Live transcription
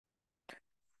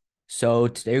So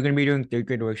today we're going to be doing third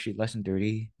grade worksheet lesson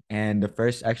 30. And the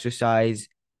first exercise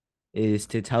is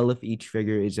to tell if each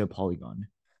figure is a polygon.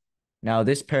 Now,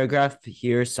 this paragraph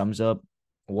here sums up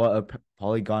what a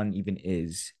polygon even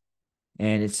is.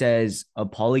 And it says a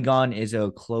polygon is a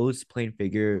closed plane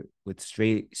figure with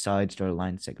straight sides that are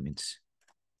line segments.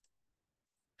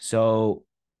 So,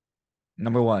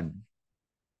 number one,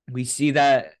 we see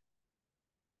that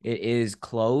it is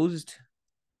closed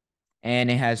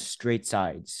and it has straight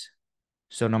sides.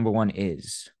 So, number one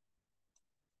is.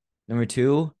 Number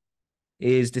two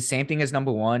is the same thing as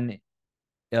number one.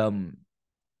 Um,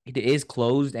 it is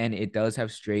closed and it does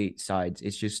have straight sides.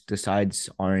 It's just the sides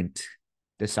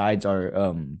are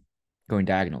going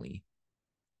diagonally.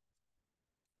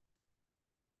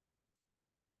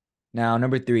 Now,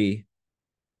 number three.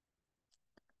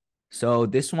 So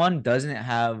this one doesn't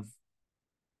have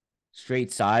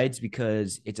straight sides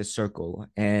because it's a circle.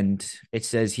 And it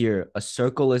says here, a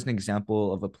circle is an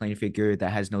example of a plane figure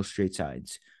that has no straight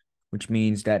sides, which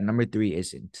means that number three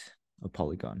isn't a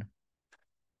polygon.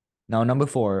 Now, number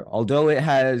four, although it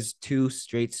has two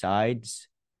straight sides,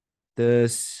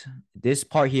 this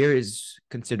part here is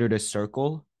considered a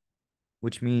circle,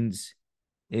 which means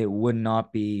it would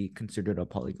not be considered a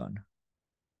polygon.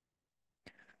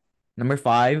 Number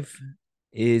five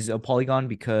is a polygon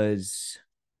because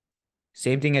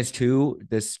same thing as two,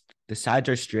 the sides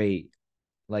are straight.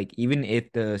 Like even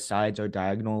if the sides are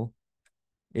diagonal,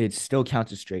 it still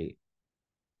counts as straight.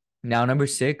 Now number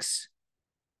six,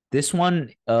 this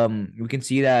one we can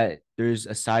see that there's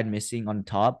a side missing on the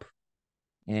top,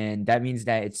 and that means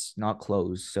that it's not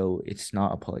closed, so it's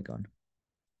not a polygon.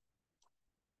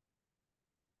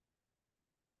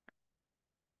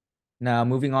 Now,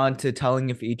 moving on to telling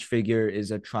if each figure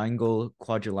is a triangle,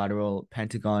 quadrilateral,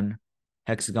 pentagon,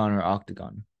 hexagon, or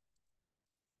octagon.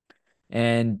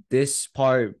 And this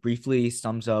part briefly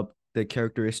sums up the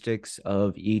characteristics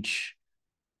of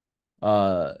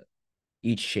uh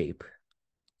each shape.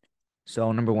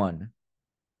 So number one,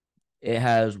 it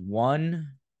has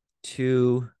one,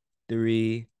 two,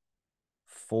 three,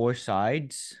 four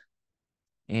sides,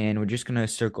 and we're just gonna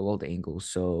circle all the angles.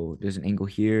 So there's an angle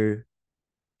here,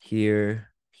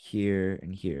 here, here,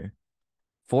 and here.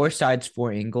 Four sides,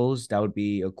 four angles, that would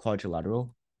be a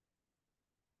quadrilateral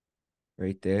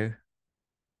right there.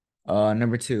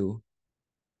 Number two,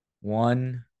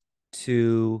 one,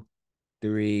 two,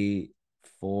 three,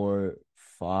 four,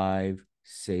 five,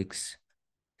 six,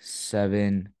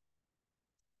 seven,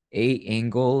 eight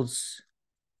angles.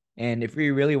 And if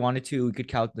we really wanted to, we could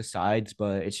count the sides,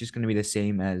 but it's just going to be the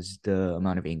same as the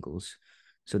amount of angles.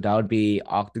 So that would be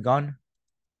octagon.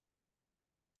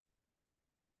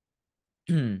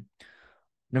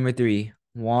 Number three,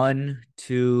 one,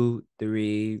 two,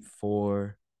 three,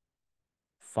 four,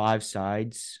 five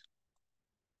sides.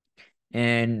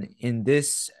 And in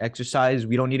this exercise,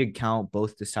 we don't need to count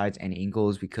both the sides and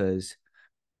angles because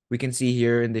we can see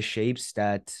here in the shapes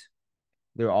that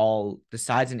the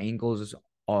sides and angles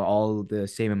are all the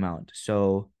same amount.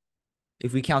 So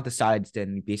if we count the sides,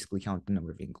 then we basically count the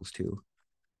number of angles too.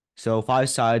 So five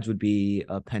sides would be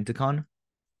a pentagon.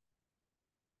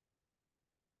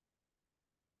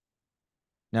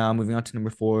 Now moving on to number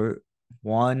four.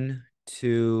 One,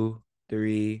 two,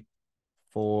 three,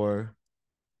 four,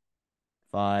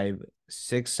 five,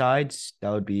 six sides.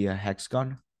 That would be a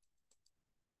hexagon.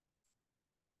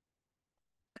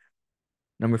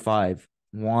 Number five,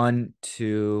 one,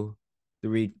 two,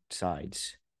 three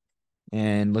sides.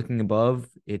 And looking above,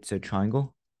 it's a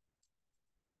triangle.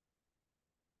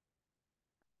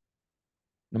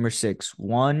 Number six,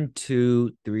 one,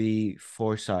 two, three,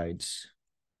 four sides.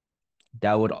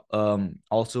 That would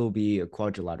also be a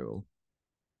quadrilateral.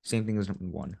 Same thing as number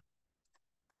one.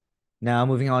 Now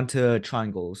moving on to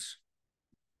triangles.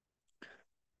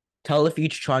 Tell if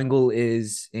each triangle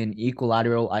is an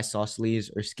equilateral,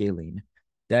 isosceles, or scalene.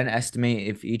 Then estimate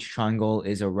if each triangle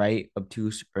is a right,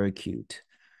 obtuse, or acute.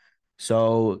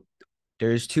 So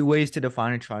there's two ways to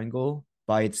define a triangle,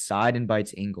 by its side and by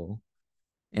its angle.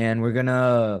 And we're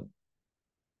gonna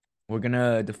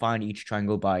define each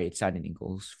triangle by its side and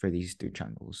angles for these three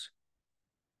triangles.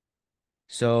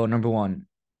 So number one,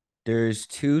 there's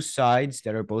two sides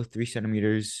that are both 3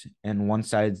 centimeters and one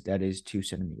side that is 2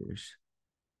 centimeters.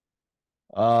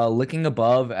 Looking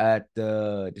above at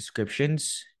the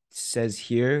descriptions, it says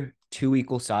here two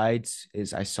equal sides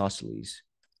is isosceles.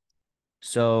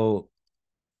 So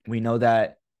we know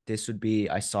that this would be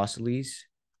isosceles.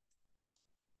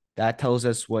 That tells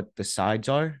us what the sides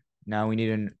are. Now we need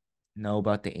to know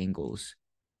about the angles.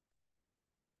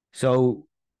 So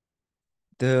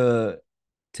the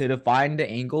to define the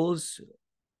angles,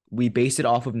 we base it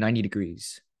off of 90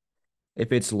 degrees.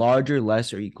 if it's larger,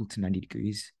 less, or equal to 90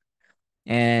 degrees.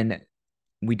 And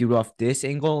we do it off this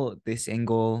angle,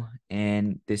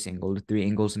 and this angle, the three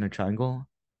angles in a triangle.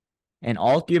 And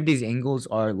all three of these angles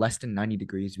are less than 90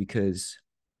 degrees because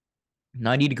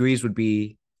 90 degrees would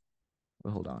be,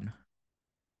 well, hold on,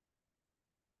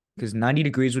 because 90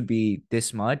 degrees would be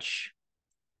this much,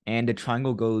 and the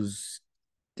triangle goes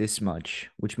this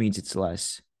much, which means it's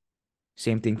less.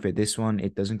 Same thing for this one.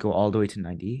 It doesn't go all the way to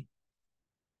 90.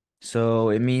 So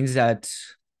it means that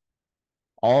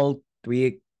all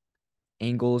three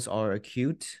angles are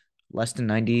acute, less than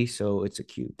 90, so it's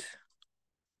acute.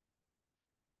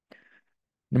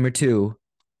 Number two,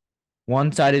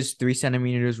 one side is 3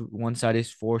 centimeters, one side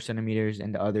is 4 centimeters,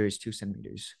 and the other is 2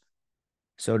 centimeters.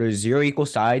 So there's zero equal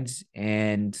sides,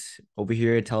 and over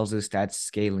here it tells us that's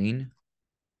scalene.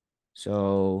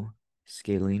 So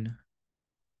scalene.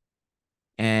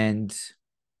 And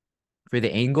for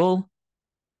the angle,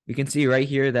 you can see right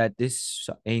here that this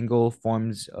angle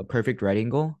forms a perfect right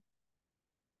angle.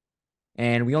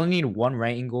 And we only need one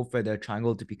right angle for the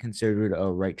triangle to be considered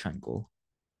a right triangle.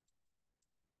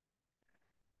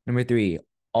 Number three,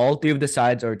 all three of the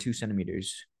sides are 2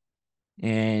 centimeters.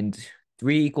 And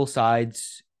three equal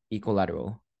sides,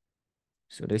 equilateral.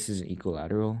 So this is an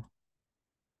equilateral.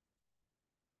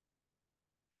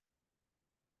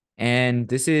 And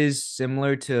this is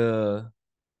similar to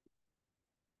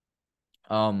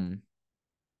um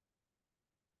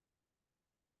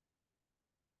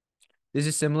this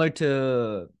is similar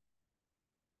to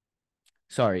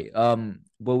sorry, well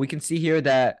we can see here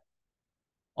that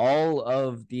all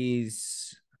of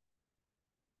these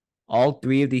all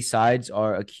three of these sides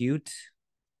are acute.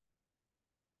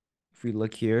 If we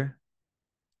look here,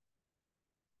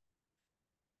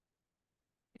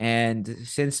 and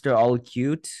since they're all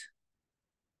acute,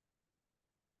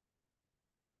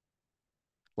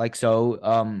 like so,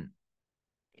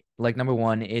 like number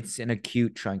one, it's an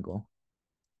acute triangle.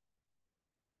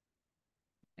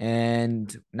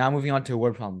 And now moving on to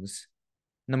word problems.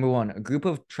 Number one, a group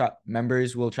of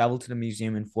members will travel to the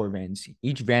museum in 4 vans.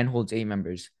 Each van holds 8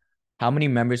 members. How many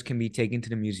members can be taken to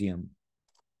the museum?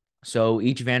 So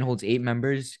each van holds 8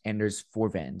 members, and there's 4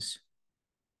 vans.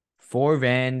 4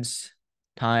 vans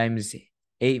times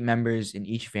 8 members in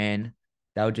each van.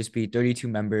 That would just be 32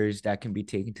 members that can be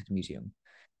taken to the museum.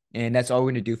 And that's all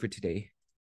we're going to do for today.